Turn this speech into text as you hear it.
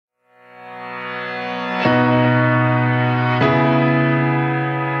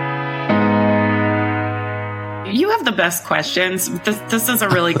the best questions. This is a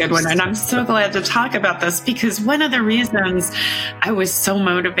really good one. And I'm so glad to talk about this because one of the reasons I was so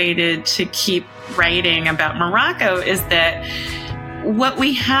motivated to keep writing about Morocco is that what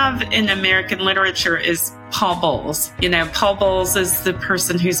we have in American literature is Paul Bowles. Paul Bowles is the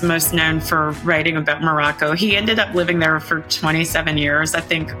person who's most known for writing about Morocco. He ended up living there for 27 years, I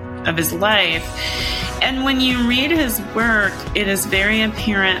think, of his life. And when you read his work, it is very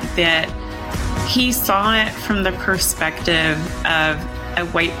apparent that he saw it from the perspective of a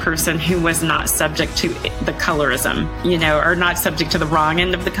white person who was not subject to the colorism, or not subject to the wrong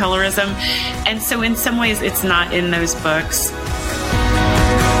end of the colorism. And so in some ways, it's not in those books.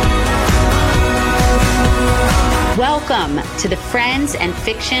 Welcome to the Friends and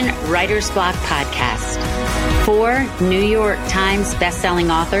Fiction Writer's Block podcast. 4 New York Times bestselling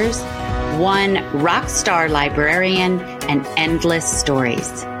authors, 1 rock star librarian, and endless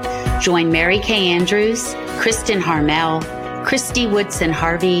stories. Join Mary Kay Andrews, Kristen Harmel, Christy Woodson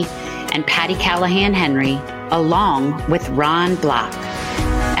Harvey, and Patty Callahan Henry, along with Ron Block.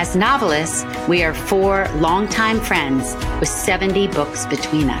 As novelists, we are 4 longtime friends with 70 books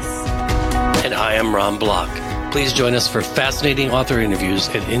between us. And I am Ron Block. Please join us for fascinating author interviews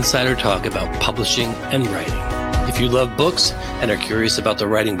and insider talk about publishing and writing. If you love books and are curious about the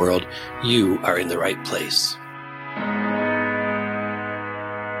writing world, you are in the right place.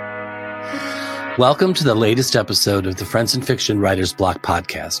 Welcome to the latest episode of the Friends and Fiction Writer's Block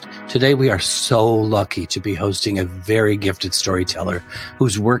podcast. Today, we are so lucky to be hosting a very gifted storyteller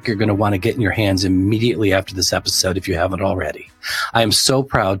whose work you're going to want to get in your hands immediately after this episode if you haven't already. I am so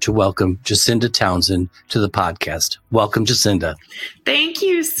proud to welcome Jacinda Townsend to the podcast. Welcome, Jacinda. Thank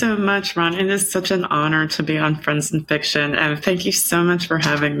you so much, Ron. It is such an honor to be on Friends and Fiction, and thank you so much for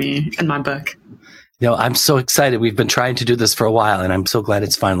having me in my book. I'm so excited. We've been trying to do this for a while, and I'm so glad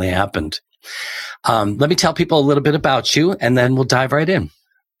it's finally happened. Let me tell people a little bit about you, and then we'll dive right in.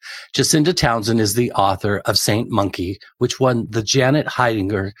 Jacinda Townsend is the author of Saint Monkey, which won the Janet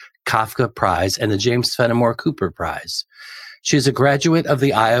Heidinger Kafka Prize and the James Fenimore Cooper Prize. She is a graduate of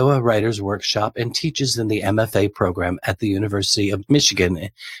the Iowa Writers Workshop and teaches in the MFA program at the University of Michigan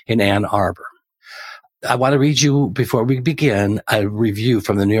in Ann Arbor. I want to read you, before we begin, a review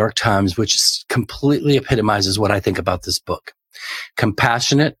from the New York Times, which completely epitomizes what I think about this book.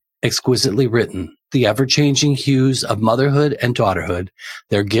 Compassionate, exquisitely written, the ever-changing hues of motherhood and daughterhood,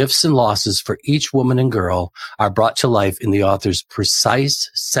 their gifts and losses for each woman and girl are brought to life in the author's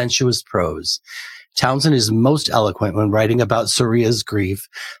precise, sensuous prose. Townsend is most eloquent when writing about Suria's grief,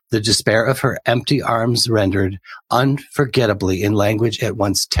 the despair of her empty arms rendered unforgettably in language at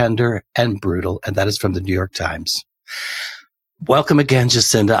once tender and brutal, and that is from the New York Times. Welcome again,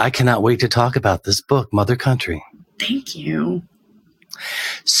 Jacinda. I cannot wait to talk about this book, Mother Country. Thank you.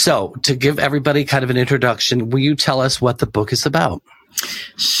 So, to give everybody kind of an introduction, will you tell us what the book is about?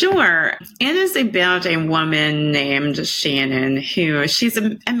 Sure. It is about a woman named Shannon she's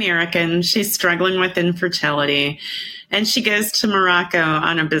American. She's struggling with infertility, and she goes to Morocco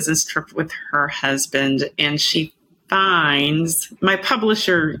on a business trip with her husband, and she finds, my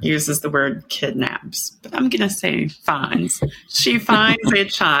publisher uses the word kidnaps, but I'm going to say finds. She finds a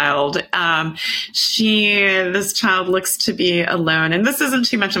child. This child looks to be alone, and this isn't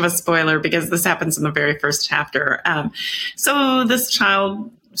too much of a spoiler because this happens in the very first chapter. So this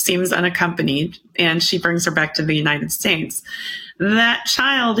child seems unaccompanied, and she brings her back to the United States. That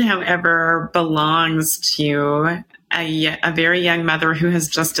child, however, belongs to a very young mother who has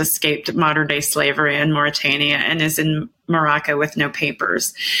just escaped modern-day slavery in Mauritania and is in Morocco with no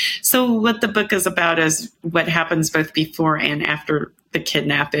papers. So what the book is about is what happens both before and after the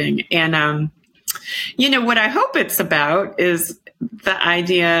kidnapping. And, what I hope it's about is the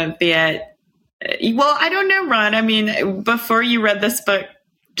idea that, I don't know, Ron. I mean, before you read this book,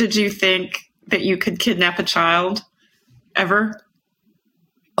 did you think that you could kidnap a child ever?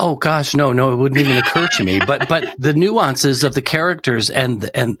 Oh gosh, no, it wouldn't even occur to me. But the nuances of the characters and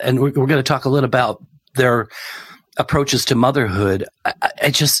we're going to talk a little about their approaches to motherhood. I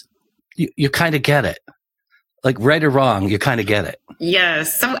just you kind of get it, like right or wrong, you kind of get it.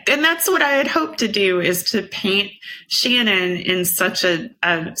 Yes, so, and that's what I had hoped to do, is to paint Shannon in such a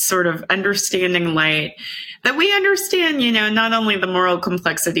sort of understanding light that we understand, not only the moral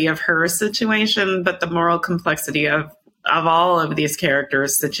complexity of her situation, but the moral complexity of all of these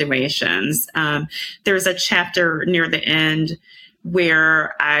characters' situations. There's a chapter near the end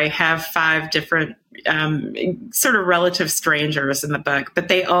where I have 5 different sort of relative strangers in the book, but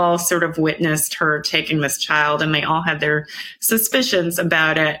they all sort of witnessed her taking this child, and they all had their suspicions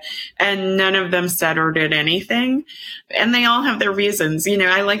about it, and none of them said or did anything, and they all have their reasons.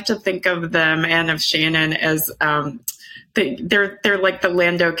 I like to think of them and of Shannon as they're like the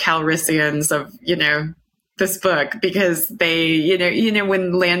Lando Calrissians of this book, because they,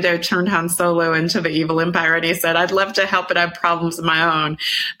 when Lando turned Han Solo into the evil empire and he said, I'd love to help, but I have problems of my own.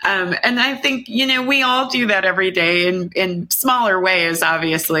 And I think, we all do that every day in smaller ways,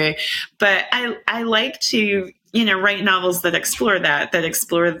 obviously. But I like to, write novels that explore that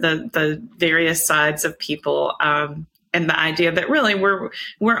explore the various sides of people. And the idea that really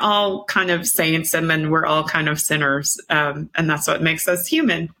we're all kind of saints, and then we're all kind of sinners. And that's what makes us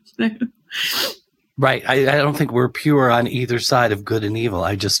human. Right. I don't think we're pure on either side of good and evil.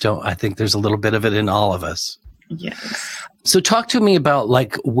 I just don't. I think there's a little bit of it in all of us. Yes. So talk to me about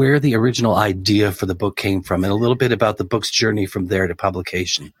where the original idea for the book came from, and a little bit about the book's journey from there to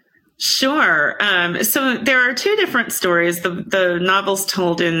publication. Sure. So there are 2 different stories. The novel's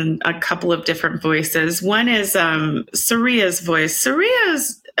told in a couple of different voices. One is Saria's voice. Saria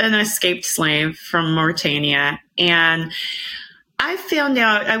is an escaped slave from Mauritania, and I found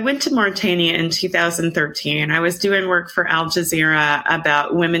out, I went to Mauritania in 2013. I was doing work for Al Jazeera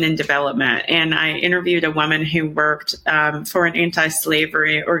about women in development, and I interviewed a woman who worked for an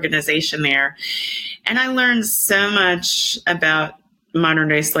anti-slavery organization there. And I learned so much about modern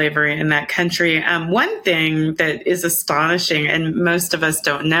day slavery in that country. One thing that is astonishing, and most of us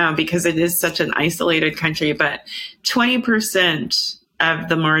don't know because it is such an isolated country, but 20% of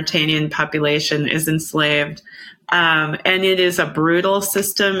the Mauritanian population is enslaved. And it is a brutal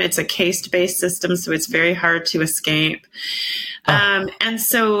system. It's a caste-based system, so it's very hard to escape. And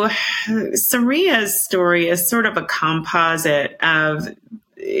so Saria's story is sort of a composite of,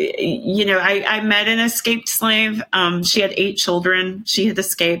 I met an escaped slave. She had 8 children. She had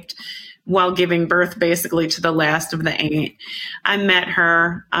escaped while giving birth basically to the last of the 8. I met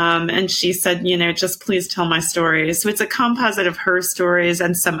her, and she said, just please tell my story. So it's a composite of her stories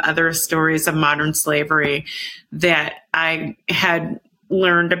and some other stories of modern slavery that I had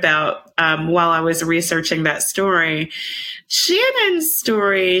learned about while I was researching that story. Shannon's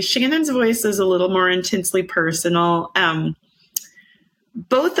voice is a little more intensely personal.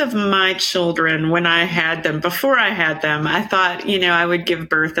 Both of my children, when I had them, before I had them, I thought, I would give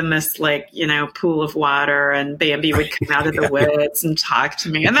birth in this pool of water, and Bambi would come out of the woods and talk to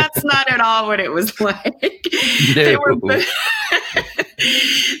me. And that's not at all what it was like. No.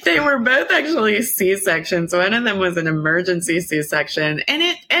 They were both actually C-sections. One of them was an emergency C-section. And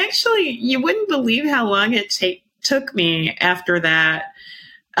it actually, you wouldn't believe how long it took me after that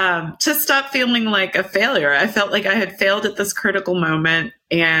to stop feeling like a failure. I felt like I had failed at this critical moment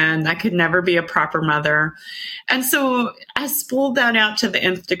and I could never be a proper mother. And so I spooled that out to the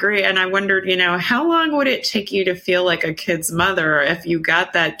nth degree. And I wondered, how long would it take you to feel like a kid's mother if you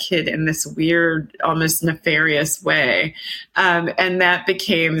got that kid in this weird, almost nefarious way? And that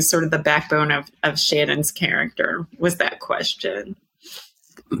became sort of the backbone of Shannon's character, was that question.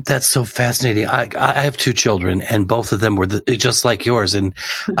 That's so fascinating. I have 2 children, and both of them were just like yours. And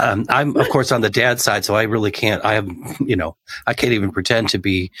I'm, of course, on the dad's side, so I really can't. I can't even pretend to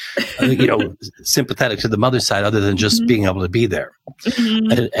be, sympathetic to the mother's side, other than just being able to be there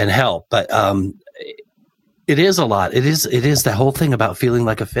and help. But it is a lot. It is the whole thing about feeling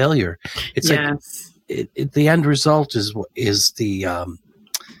like a failure. It's yes. The end result is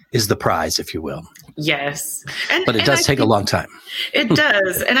the prize, if you will. Yes. But it does take a long time. It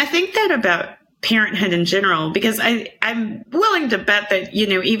does. And I think that about parenthood in general, because I'm willing to bet that,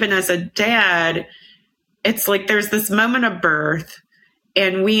 even as a dad, it's like there's this moment of birth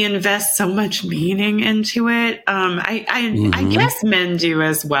and we invest so much meaning into it. I guess men do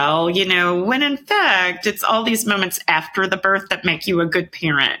as well, when in fact it's all these moments after the birth that make you a good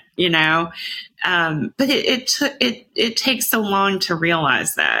parent, but it takes so long to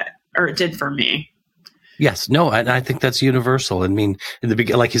realize that, or it did for me. Yes, no, and I think that's universal. I mean, in the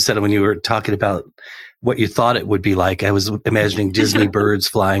beginning, like you said, when you were talking about what you thought it would be like, I was imagining Disney birds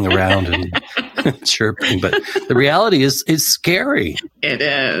flying around and chirping. But the reality is scary. It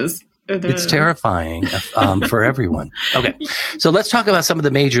is. It's terrifying for everyone. Okay, so let's talk about some of the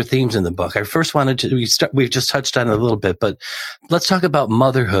major themes in the book. I first wanted to, we've just touched on it a little bit, but let's talk about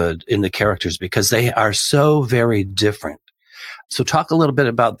motherhood in the characters, because they are so very different. So talk a little bit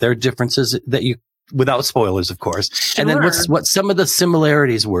about their differences that you, without spoilers, of course. Sure. And then what some of the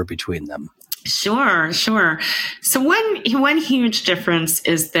similarities were between them. Sure. So one huge difference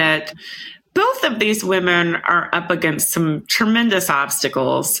is that both of these women are up against some tremendous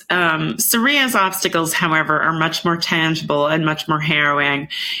obstacles. Saria's obstacles, however, are much more tangible and much more harrowing.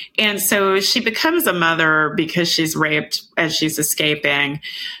 And so she becomes a mother because she's raped as she's escaping.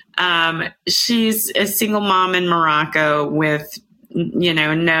 She's a single mom in Morocco with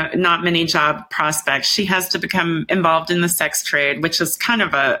not many job prospects. She has to become involved in the sex trade, which is kind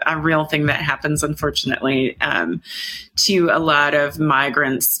of a real thing that happens, unfortunately, to a lot of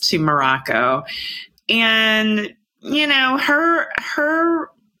migrants to Morocco. And,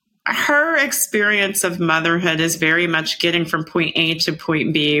 her experience of motherhood is very much getting from point A to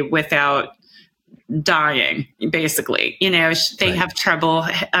point B without dying, basically. They have trouble.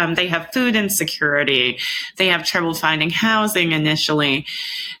 They have food insecurity. They have trouble finding housing initially.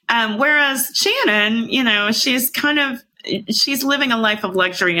 Whereas Shannon, she's living a life of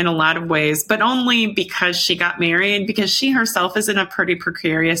luxury in a lot of ways, but only because she got married, because she herself is in a pretty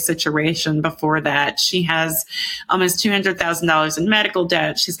precarious situation before that. She has almost $200,000 in medical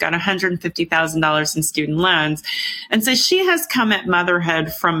debt. She's got $150,000 in student loans. And so she has come at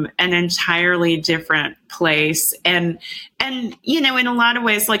motherhood from an entirely different place. And in a lot of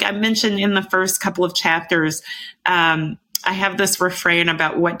ways, like I mentioned in the first couple of chapters, I have this refrain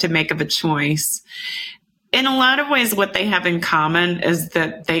about what to make of a choice. In a lot of ways, what they have in common is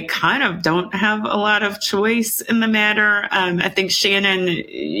that they kind of don't have a lot of choice in the matter. I think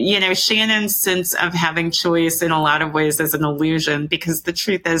Shannon's sense of having choice in a lot of ways is an illusion, because the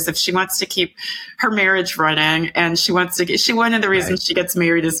truth is, if she wants to keep her marriage running, and one of the reasons she gets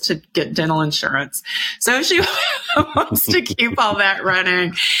married is to get dental insurance. So if she wants to keep all that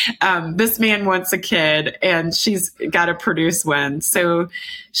running, this man wants a kid, and she's got to produce one. So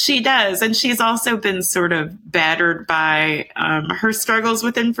she does. And she's also been sort of battered by her struggles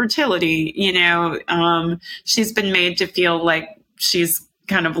with infertility. She's been made to feel like she's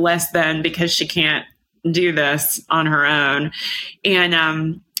kind of less than because she can't do this on her own.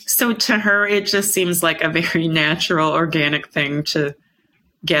 And so to her, it just seems like a very natural, organic thing to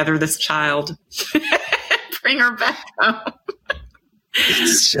gather this child, bring her back home.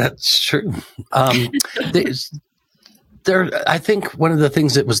 That's true. I think one of the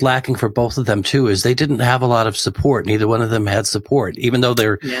things that was lacking for both of them too is they didn't have a lot of support. Neither one of them had support, even though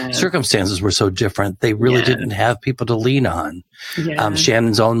their circumstances were so different. They really didn't have people to lean on. Yeah.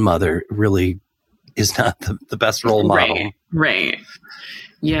 Shannon's own mother really is not the best role model. Right.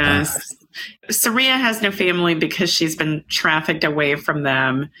 Yes. Saria has no family because she's been trafficked away from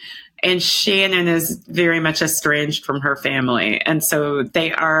them. And Shannon is very much estranged from her family. And so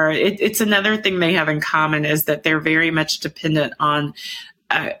it's another thing they have in common is that they're very much dependent on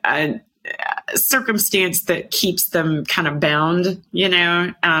a circumstance that keeps them kind of bound,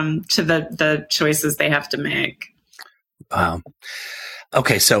 to the choices they have to make. Wow.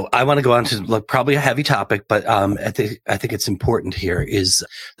 Okay, so I want to go on to probably a heavy topic, but I think it's important here is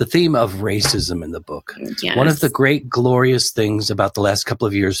the theme of racism in the book. Yes. One of the great glorious things about the last couple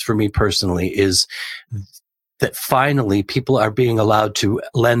of years for me personally is that finally people are being allowed to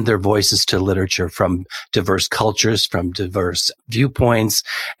lend their voices to literature from diverse cultures, from diverse viewpoints,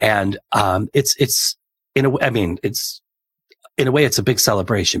 and it's in a way, it's a big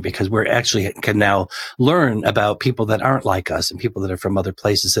celebration because we're actually can now learn about people that aren't like us and people that are from other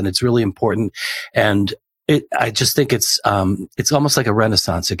places. And it's really important. And I just think it's almost like a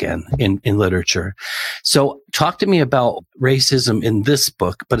renaissance again in literature. So talk to me about racism in this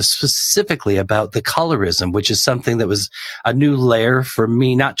book, but specifically about the colorism, which is something that was a new layer for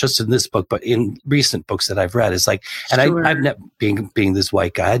me, not just in this book, but in recent books that I've read. It's like, and I've never, being this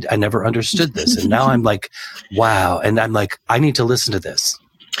white guy, I never understood this. And now I'm like, wow. And I'm like, I need to listen to this.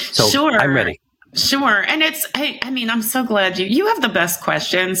 So I'm ready. Sure. And I'm so glad you have the best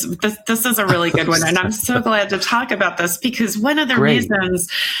questions. This is a really good one. And I'm so glad to talk about this because one of the reasons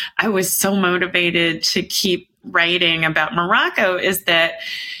I was so motivated to keep writing about Morocco is that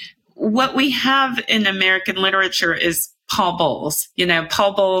what we have in American literature is Paul Bowles.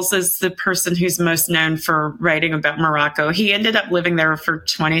 Paul Bowles is the person who's most known for writing about Morocco. He ended up living there for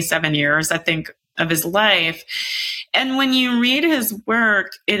 27 years, I think, of his life. And when you read his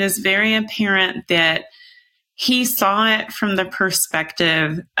work, it is very apparent that he saw it from the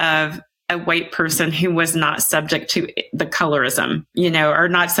perspective of a white person who was not subject to the colorism, or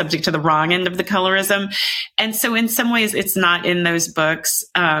not subject to the wrong end of the colorism. And so in some ways, it's not in those books.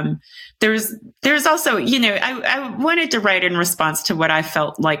 There's also, I wanted to write in response to what I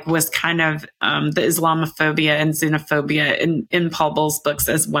felt like was kind of the Islamophobia and xenophobia in Paul Bowles' books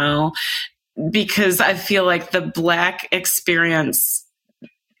as well. Because I feel like the Black experience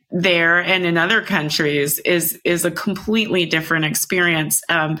there and in other countries is a completely different experience.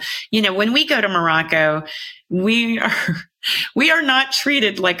 When we go to Morocco, we are not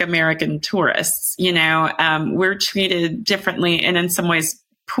treated like American tourists. We're treated differently and in some ways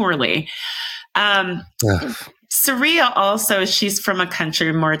poorly. Saria also, she's from a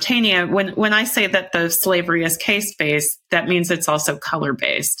country, Mauritania. When I say that the slavery is caste-based, that means it's also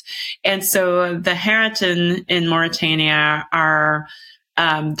color-based. And so the Haratin in Mauritania are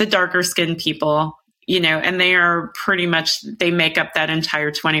the darker skinned people, and they are pretty much, they make up that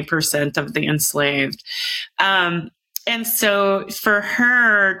entire 20% of the enslaved. And so for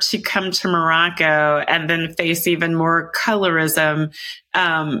her to come to Morocco and then face even more colorism,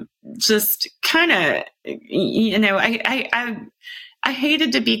 just kind of, I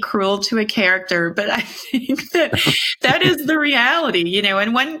hated to be cruel to a character, but I think that is the reality,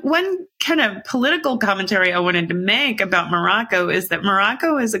 and one kind of political commentary I wanted to make about Morocco is that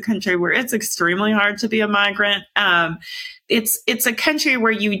Morocco is a country where it's extremely hard to be a migrant. It's a country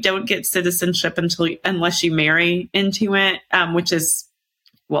where you don't get citizenship unless you marry into it, which is,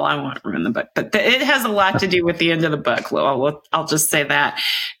 well, I won't ruin the book, but it has a lot to do with the end of the book. I'll just say that.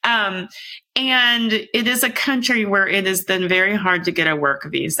 And it is a country where it is then very hard to get a work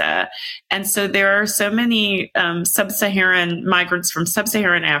visa. And so there are so many sub-Saharan migrants from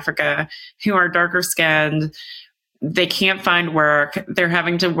sub-Saharan Africa who are darker skinned. They can't find work. They're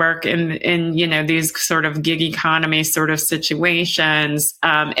having to work in these sort of gig economy sort of situations.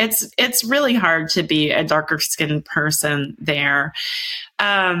 It's really hard to be a darker skinned person there.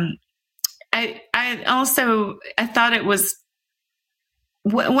 I thought it was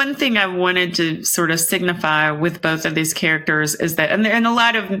one thing I wanted to sort of signify with both of these characters is that, and a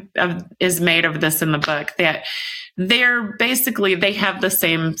lot of is made of this in the book, that they have the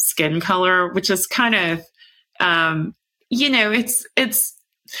same skin color, which is kind of, it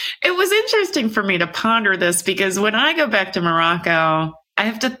was interesting for me to ponder this because when I go back to Morocco, I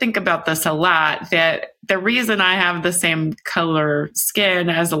have to think about this a lot, that the reason I have the same color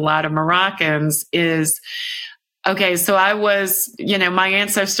skin as a lot of Moroccans is, okay, so I was, my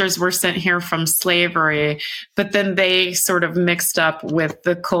ancestors were sent here from slavery, but then they sort of mixed up with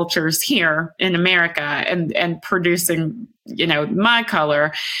the cultures here in America and producing, my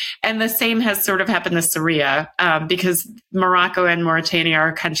color. And the same has sort of happened to Saria, because Morocco and Mauritania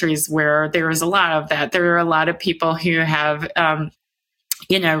are countries where there is a lot of that. There are a lot of people who have,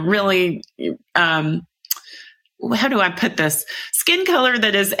 really, how do I put this? Skin color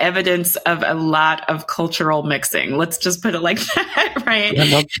that is evidence of a lot of cultural mixing. Let's just put it like that, right?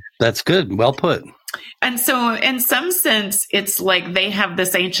 Yeah, well, that's good. Well put. And so in some sense, it's like they have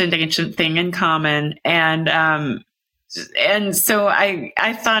this ancient thing in common. And so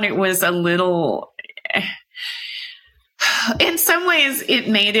I thought it was a little, in some ways, it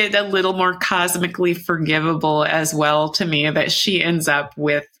made it a little more cosmically forgivable as well to me that she ends up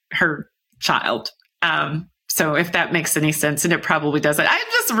with her child. So if that makes any sense, and it probably doesn't, I'm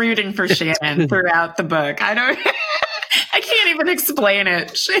just rooting for Shannon throughout the book. I can't even explain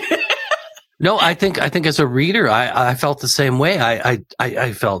it. No, I think as a reader, I felt the same way.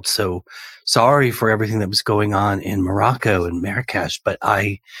 I felt so sorry for everything that was going on in Morocco and Marrakesh, but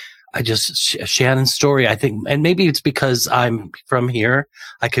I just, Shannon's story, I think, and maybe it's because I'm from here,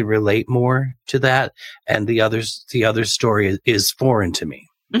 I could relate more to that. And the other story is foreign to me.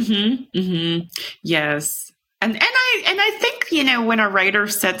 Mm-hmm. Mm-hmm. Yes. And I think, when a writer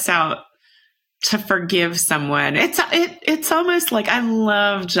sets out to forgive someone, it's almost like, I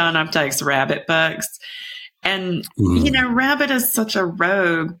love John Updike's Rabbit books. And, Rabbit is such a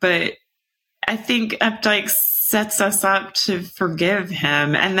rogue, but I think Updike sets us up to forgive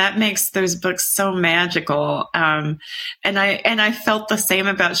him. And that makes those books so magical. And I felt the same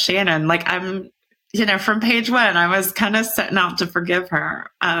about Shannon. Like I'm, from page one, I was kind of setting out to forgive her.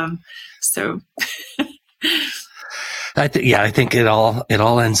 I think it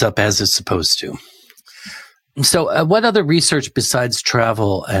all ends up as it's supposed to. So what other research besides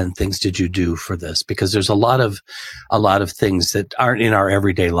travel and things did you do for this? Because there's a lot of things that aren't in our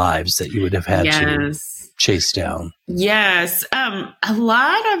everyday lives that you would have had to chase down. Yes. A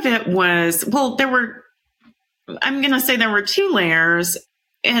lot of it was, there were two layers.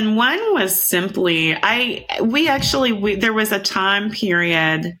 And one was simply, there was a time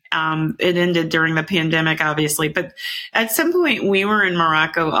period, it ended during the pandemic, obviously, but at some point we were in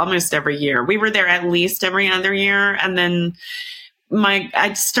Morocco almost every year. We were there at least every other year. And then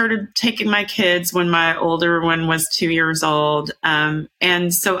I started taking my kids when my older one was 2 years old.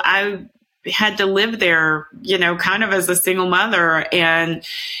 And so I had to live there, kind of as a single mother. And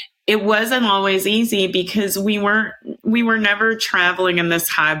it wasn't always easy because we weren't were never traveling in this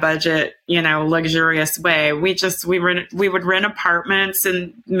high budget, luxurious way. We would rent apartments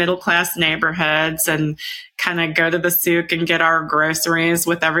in middle class neighborhoods and kind of go to the souk and get our groceries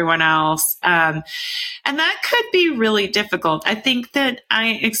with everyone else. And that could be really difficult. I think that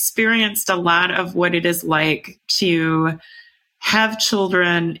I experienced a lot of what it is like to have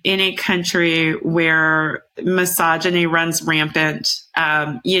children in a country where misogyny runs rampant.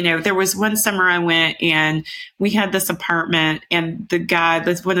 There was one summer I went and we had this apartment, and the guy,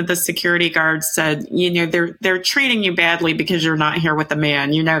 one of the security guards said, they're treating you badly because you're not here with a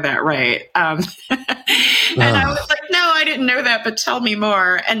man. You know that, right? And I was like, no, I didn't know that, but tell me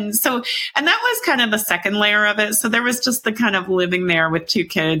more. And that was kind of the second layer of it. So there was just the kind of living there with two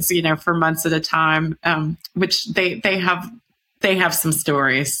kids, for months at a time, which they have some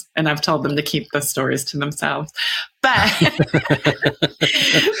stories, and I've told them to keep the stories to themselves. But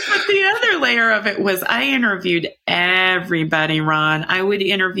the other layer of it was I interviewed everybody, Ron. I would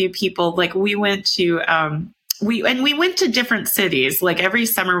interview people. Like we went to we went to different cities. Like every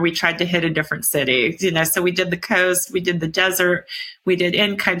summer we tried to hit a different city. So we did the coast, we did the desert, we did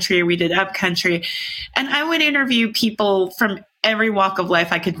in country, we did up country, and I would interview people from every walk of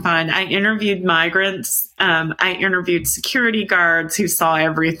life I could find. I interviewed migrants. I interviewed security guards who saw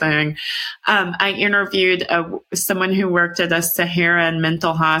everything. I interviewed someone who worked at a Saharan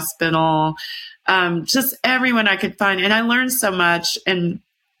mental hospital. Just everyone I could find. And I learned so much. And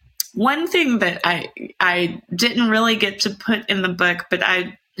one thing that I didn't really get to put in the book, but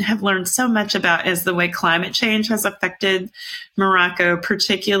I have learned so much about is the way climate change has affected Morocco,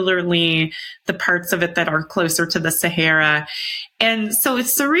 particularly the parts of it that are closer to the Sahara. And so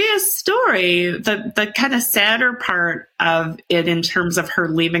it's Saria's story, the kind of sadder part of it in terms of her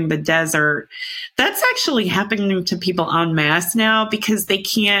leaving the desert, that's actually happening to people en masse now because they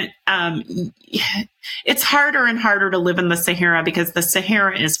can't, it's harder and harder to live in the Sahara because the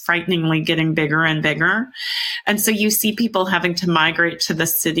Sahara is frighteningly getting bigger and bigger. And so you see people having to migrate to the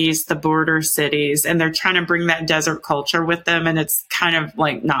cities, the border cities, and they're trying to bring that desert culture with them. And it's kind of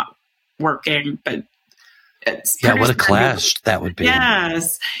like not working, but what a clash that would be.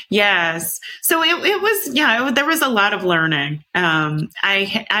 Yes. So it was, there was a lot of learning.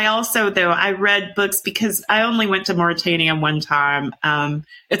 I also, though, I read books because I only went to Mauritania one time.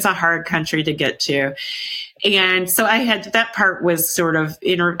 It's a hard country to get to. And so that part was sort of,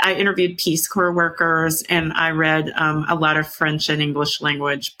 I interviewed Peace Corps workers, and I read a lot of French and English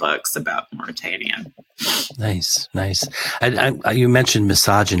language books about Mauritania. Nice. You mentioned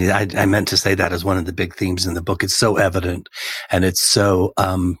misogyny. I meant to say that as one of the big themes in the book. It's so evident and it's so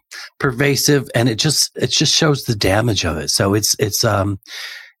pervasive, and it just shows the damage of it. So it's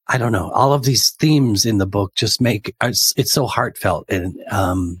I don't know. All of these themes in the book just make it's so heartfelt, and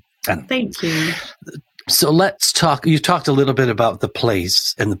thank you. So let's talk. You talked a little bit about the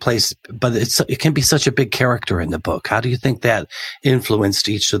place, but it can be such a big character in the book. How do you think that influenced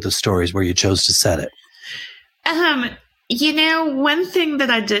each of the stories where you chose to set it? One thing that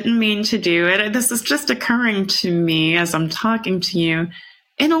I didn't mean to do, and this is just occurring to me as I'm talking to you,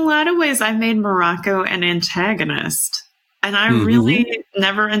 in a lot of ways, I made Morocco an antagonist. And I really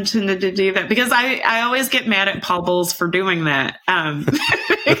never intended to do that because I always get mad at Paul Bowles for doing that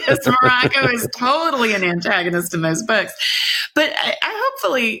because Morocco is totally an antagonist in those books. But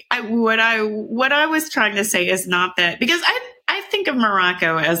what I was trying to say is not that, because I think of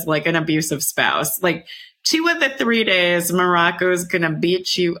Morocco as like an abusive spouse. Like 2 of the 3 days, Morocco is going to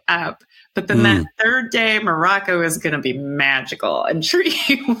beat you up. But then that third day, Morocco is going to be magical and treat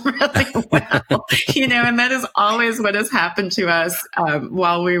you really well, and that is always what has happened to us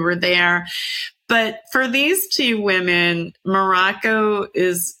while we were there. But for these 2 women, Morocco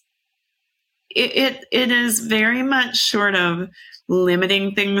is, it is very much sort of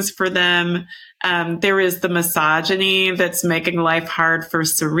limiting things for them. There is the misogyny that's making life hard for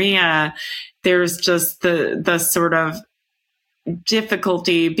Saria. There's just the sort of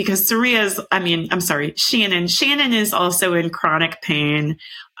difficulty because Shannon is also in chronic pain.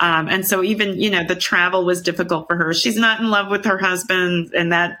 And so even, the travel was difficult for her. She's not in love with her husband,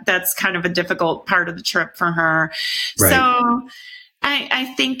 and that's kind of a difficult part of the trip for her. Right. So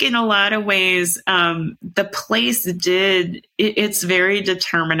I think in a lot of ways, the place it's very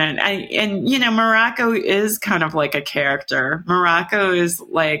determinant. Morocco is kind of like a character. Morocco is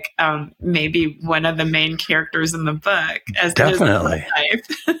like maybe one of the main characters in the book. Definitely.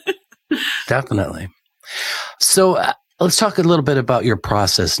 Definitely. So let's talk a little bit about your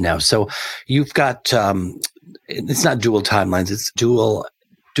process now. So you've got, it's not dual timelines, it's dual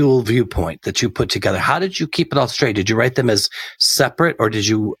viewpoint that you put together. How did you keep it all straight? Did you write them as separate, or did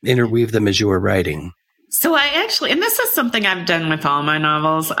you interweave them as you were writing? So I actually, and this is something I've done with all my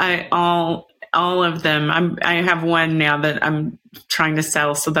novels. All of them. I have one now that I'm trying to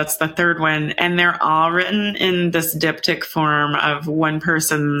sell, so that's the third one, and they're all written in this diptych form of one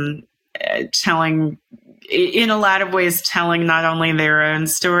person telling, in a lot of ways, telling not only their own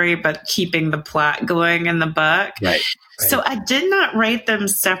story but keeping the plot going in the book. Right. So I did not write them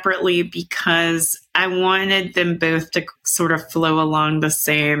separately because I wanted them both to sort of flow along the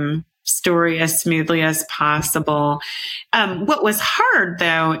same story as smoothly as possible. What was hard,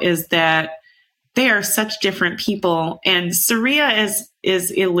 though, is that they are such different people, and Saria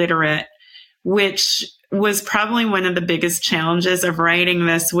is illiterate, which was probably one of the biggest challenges of writing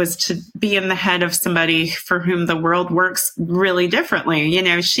this, was to be in the head of somebody for whom the world works really differently. You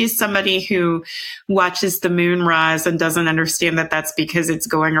know, she's somebody who watches the moon rise and doesn't understand that that's because it's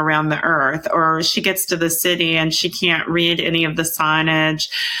going around the earth, or she gets to the city and she can't read any of the signage.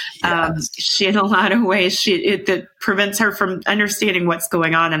 Yes. She, in a lot of ways, that prevents her from understanding what's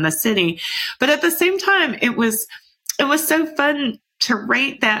going on in the city. But at the same time, it was so fun to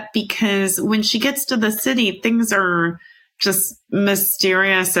write that, because when she gets to the city, things are just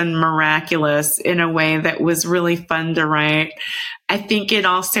mysterious and miraculous in a way that was really fun to write. I think it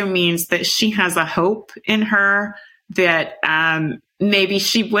also means that she has a hope in her that maybe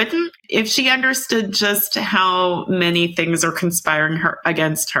she wouldn't if she understood just how many things are conspiring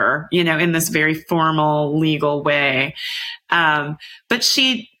against her, you know, in this very formal legal way. But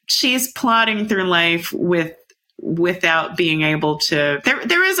she's plodding through life without being able to,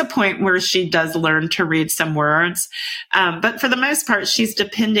 there is a point where she does learn to read some words. But for the most part, she's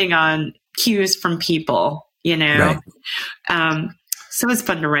depending on cues from people, you know? Right. So it's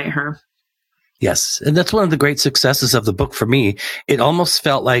fun to write her. Yes. And that's one of the great successes of the book for me. It almost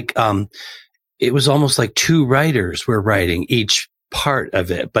felt like, it was almost like two writers were writing each part of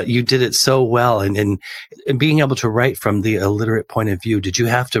it, but you did it so well. And being able to write from the illiterate point of view, did you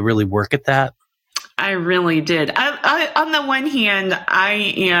have to really work at that? I really did. I on the one hand, I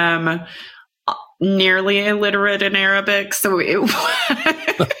am nearly illiterate in Arabic, so it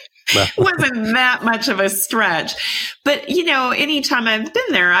wasn't that much of a stretch. But, you know, anytime I've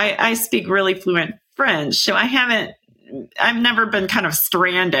been there, I speak really fluent French. So I've never been kind of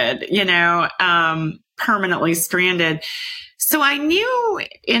stranded, you know, permanently stranded. So I knew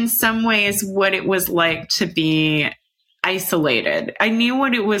in some ways what it was like to be isolated. I knew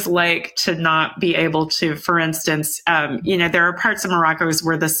what it was like to not be able to, for instance, you know, there are parts of Morocco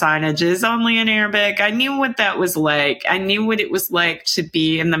where the signage is only in Arabic. I knew what that was like. I knew what it was like to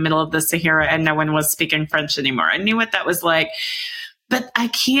be in the middle of the Sahara and no one was speaking French anymore. I knew what that was like, but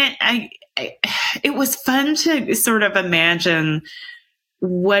it was fun to sort of imagine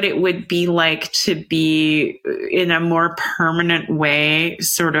what it would be like to be in a more permanent way,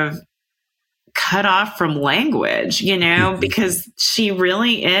 sort of cut off from language, you know, because she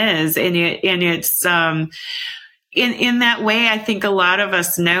really is. And it's, in that way, I think a lot of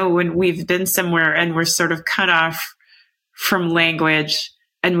us know when we've been somewhere and we're sort of cut off from language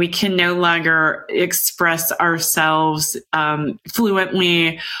and we can no longer express ourselves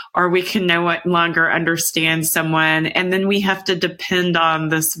fluently, or we can no longer understand someone. And then we have to depend on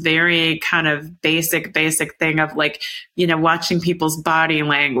this very kind of basic thing of, like, you know, watching people's body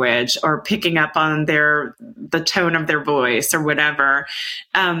language or picking up on the tone of their voice or whatever.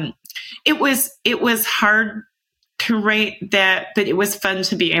 It was hard to write that, but it was fun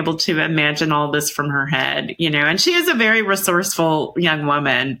to be able to imagine all this from her head, you know. And she is a very resourceful young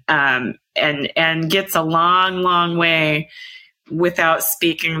woman, and gets a long way without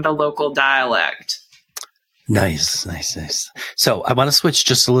speaking the local dialect. Nice. So I want to switch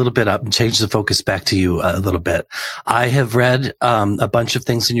just a little bit up and change the focus back to you a little bit. I have read a bunch of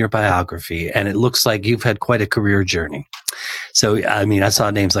things in your biography, and it looks like you've had quite a career journey. So, I mean, I saw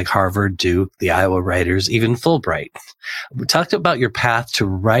names like Harvard, Duke, the Iowa Writers, even Fulbright. We talked about your path to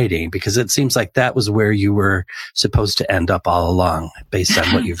writing, because it seems like that was where you were supposed to end up all along based on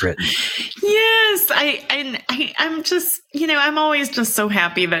what you've written. Yes. I'm just, you know, I'm always just so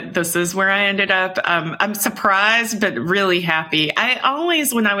happy that this is where I ended up. I'm surprised, but really happy. I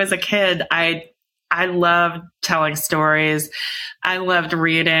always, when I was a kid, I loved telling stories. I loved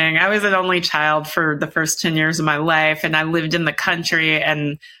reading. I was an only child for the first 10 years of my life, and I lived in the country,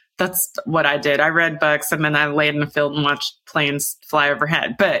 and that's what I did. I read books, and then I laid in the field and watched planes fly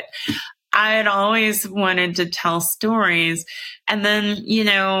overhead. But I had always wanted to tell stories. And then, you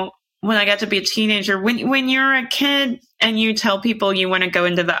know, when I got to be a teenager, when you're a kid and you tell people you want to go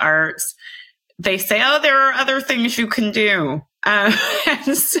into the arts, they say, oh, there are other things you can do. And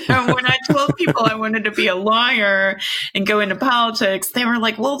so when I told people I wanted to be a lawyer and go into politics, they were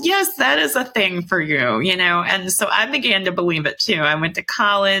like, well, yes, that is a thing for you, you know? And so I began to believe it too. I went to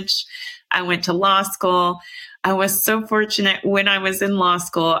college. I went to law school. I was so fortunate when I was in law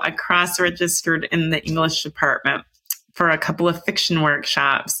school, I cross-registered in the English department for a couple of fiction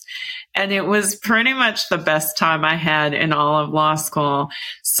workshops. And it was pretty much the best time I had in all of law school.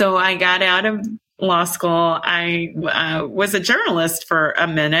 So I got out of law school. I was a journalist for a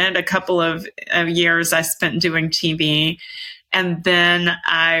minute, a couple of years I spent doing TV. And then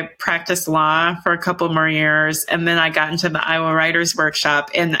I practiced law for a couple more years. And then I got into the Iowa Writers Workshop.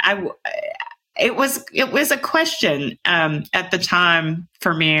 And it was a question at the time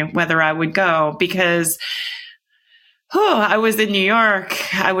for me whether I would go, because I was in New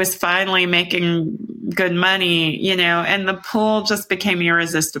York. I was finally making good money, you know, and the pull just became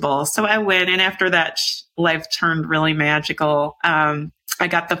irresistible. So I went, and after that, life turned really magical. I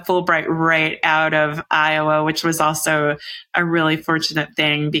got the Fulbright right out of Iowa, which was also a really fortunate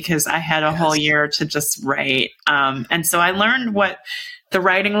thing because I had a whole year to just write. And so I learned what the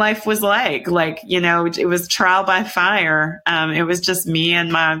writing life was like, you know, it was trial by fire. It was just me and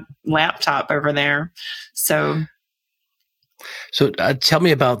my laptop over there. So tell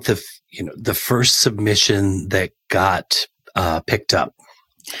me about the first submission that got picked up.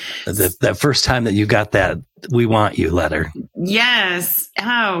 The first time that you got that "We Want You" letter. Yes.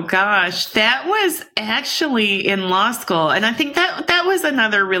 Oh gosh, that was actually in law school, and I think that was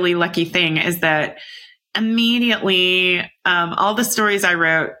another really lucky thing is that immediately all the stories I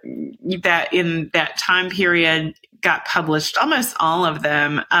wrote that in that time period got published, almost all of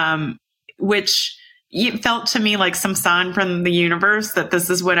them, which it felt to me like some sign from the universe that this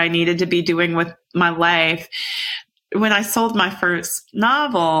is what I needed to be doing with my life. When I sold my first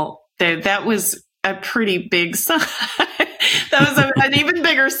novel, that was a pretty big sign. That was an even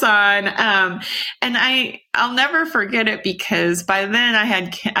bigger sign. And I'll never forget it because by then I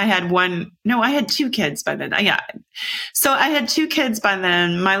had two kids by then. Yeah. So I had two kids by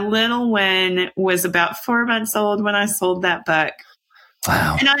then. My little one was about 4 months old when I sold that book.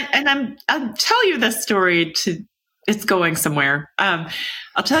 Wow. And I'll tell you this story it's going somewhere.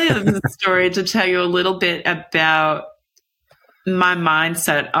 I'll tell you this story to tell you a little bit about my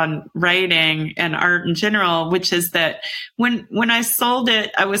mindset on writing and art in general, which is that when I sold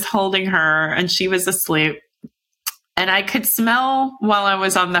it, I was holding her and she was asleep. And I could smell while I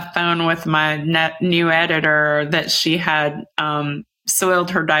was on the phone with my new editor that she had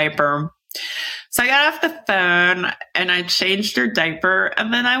soiled her diaper. So I got off the phone and I changed her diaper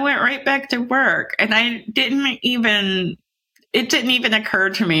and then I went right back to work. And it didn't even occur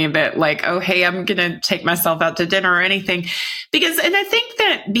to me that oh, hey, I'm going to take myself out to dinner or anything. And I think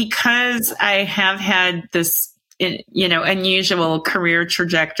that because I have had this, unusual career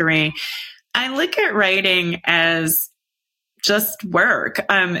trajectory, I look at writing as just work.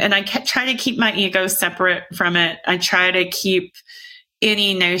 And I try to keep my ego separate from it. I try to keep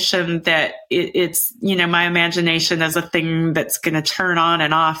any notion that it's, my imagination as a thing that's going to turn on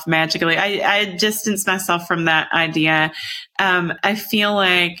and off magically. I distance myself from that idea. I feel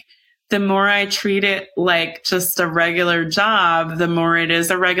like the more I treat it like just a regular job, the more it is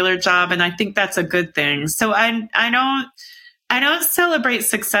a regular job. And I think that's a good thing. So I don't celebrate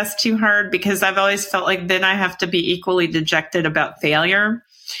success too hard because I've always felt like then I have to be equally dejected about failure.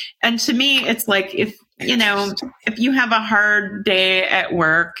 And to me, it's like if you have a hard day at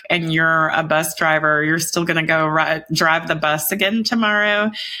work and you're a bus driver, you're still going to go drive the bus again tomorrow.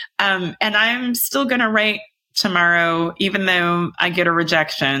 And I'm still going to write tomorrow, even though I get a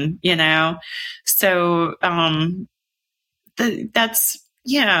rejection, So that's,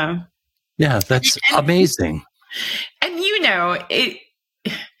 yeah. Yeah, that's amazing. And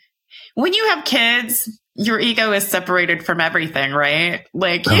when you have kids, your ego is separated from everything, right?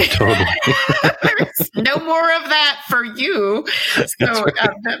 Totally. There's no more of that for you. So right.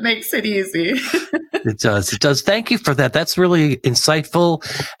 That makes it easy. It does. Thank you for that. That's really insightful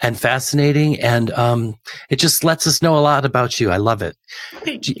and fascinating. And it just lets us know a lot about you. I love it.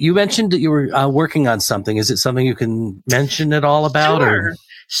 You mentioned that you were working on something. Is it something you can mention at all about?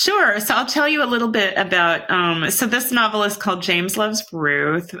 Sure. So I'll tell you a little bit about, so this novel is called James Loves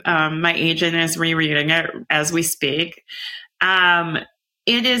Ruth. My agent is rereading it as we speak.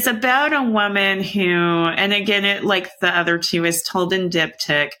 It is about a woman who, and again, it, like the other two, is told in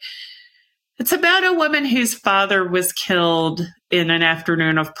diptych. It's about a woman whose father was killed in an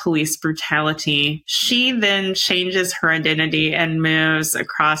afternoon of police brutality. She then changes her identity and moves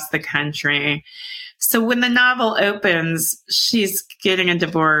across the country. So when the novel opens, she's getting a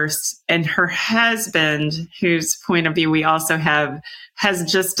divorce And her husband, whose point of view we also have,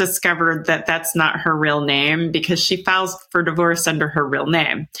 has just discovered that that's not her real name because she files for divorce under her real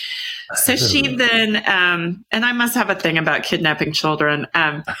name. So she then, and I must have a thing about kidnapping children.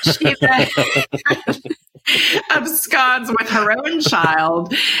 She then absconds with her own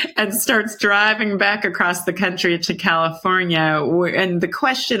child and starts driving back across the country to California. And the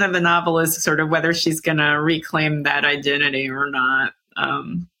question of the novel is sort of whether she's going to reclaim that identity or not.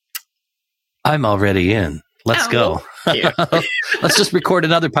 I'm already in. Let's go. Let's just record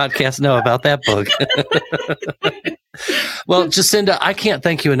another podcast now about that book. Well, Jacinda, I can't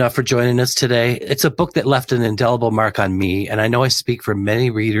thank you enough for joining us today. It's a book that left an indelible mark on me, and I know I speak for many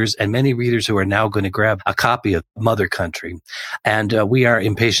readers and many readers who are now going to grab a copy of Mother Country. And we are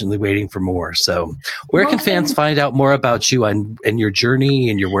impatiently waiting for more. So where can fans find out more about you and your journey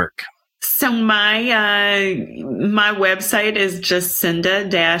and your work? So my website is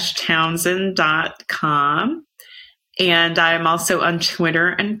jacinda-townsend.com. And I'm also on Twitter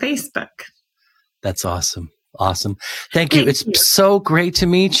and Facebook. That's awesome. Awesome. Thank you. It's so great to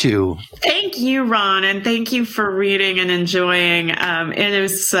meet you. Thank you, Ron. And thank you for reading and enjoying. It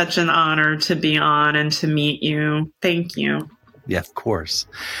is such an honor to be on and to meet you. Thank you. Yeah, of course.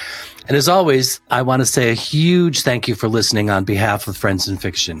 And as always, I want to say a huge thank you for listening on behalf of Friends in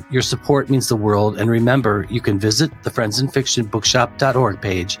Fiction. Your support means the world. And remember, you can visit the Friends in Fiction bookshop.org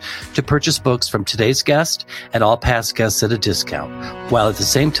page to purchase books from today's guest and all past guests at a discount, while at the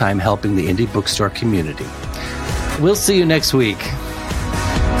same time helping the indie bookstore community. We'll see you next week.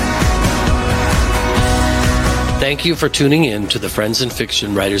 Thank you for tuning in to the Friends in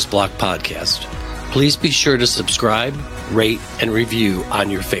Fiction Writer's Block podcast. Please be sure to subscribe, rate, and review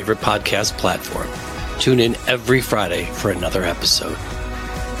on your favorite podcast platform. Tune in every Friday for another episode.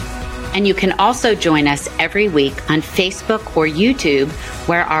 And you can also join us every week on Facebook or YouTube,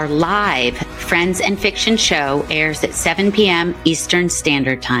 where our live Friends and Fiction show airs at 7 p.m. Eastern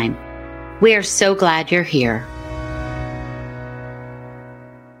Standard Time. We are so glad you're here.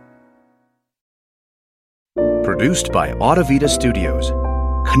 Produced by Audavita Studios.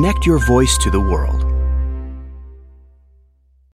 Connect your voice to the world.